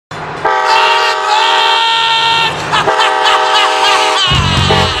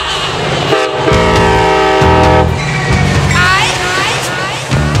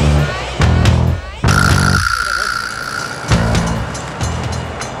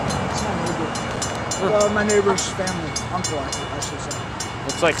My neighbor's family, uncle, I should say.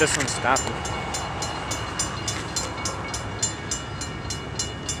 Looks like this one's stopping.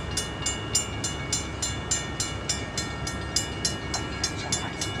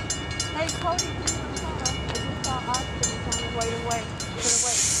 Hey, Cody, give me a call. I just saw Austin. He's on the way to wait.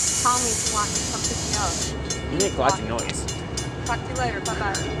 Call me if you want me to come pick you up. You make lots of noise. Talk to you later.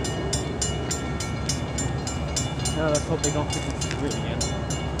 Bye-bye. No, let's hope they don't think it's really again.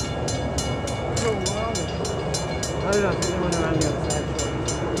 So, I don't know, I think they went around the other side.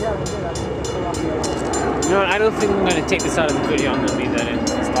 yeah, we did. I think they put off the other side. No, I don't think I'm going to take this out of the video. I'm going to leave that in.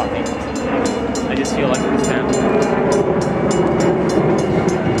 It's talking. I just feel like it's time.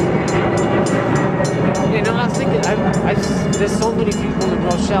 You know, I was thinking, there's so many people in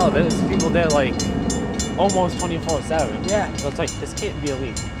Rochelle. There's people there like almost 24/7. Yeah. So it's like, this can't be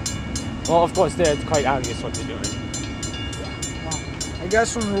illegal. Well, of course, there it's quite obvious what they're doing. Well, I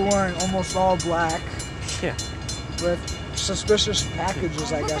guess when we're wearing almost all black Yeah. with suspicious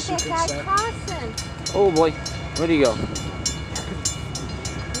packages, I guess you could say. Crossing. Oh boy, where'd he go?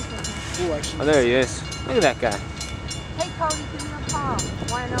 Ooh, actually. Oh, there he is. Look at that guy. Hey, Cody, give me a call.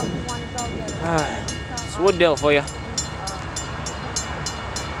 Want to know if you want to go get it? It's Wooddale for you.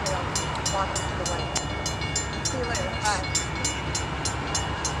 Walk us to the way. See you later. Bye.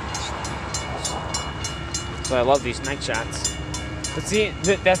 So I love these night shots. But see,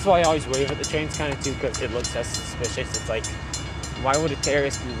 that's why I always wave at the trains kind of too, because it looks less suspicious. It's like, why would a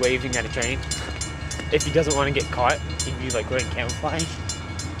terrorist be waving at a train? If he doesn't want to get caught, he'd be like wearing camouflage.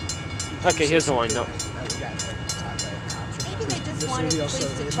 Okay, here's the wind up. Maybe they just wanted police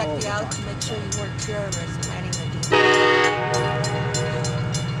to check you out to make sure you weren't terrorists planning the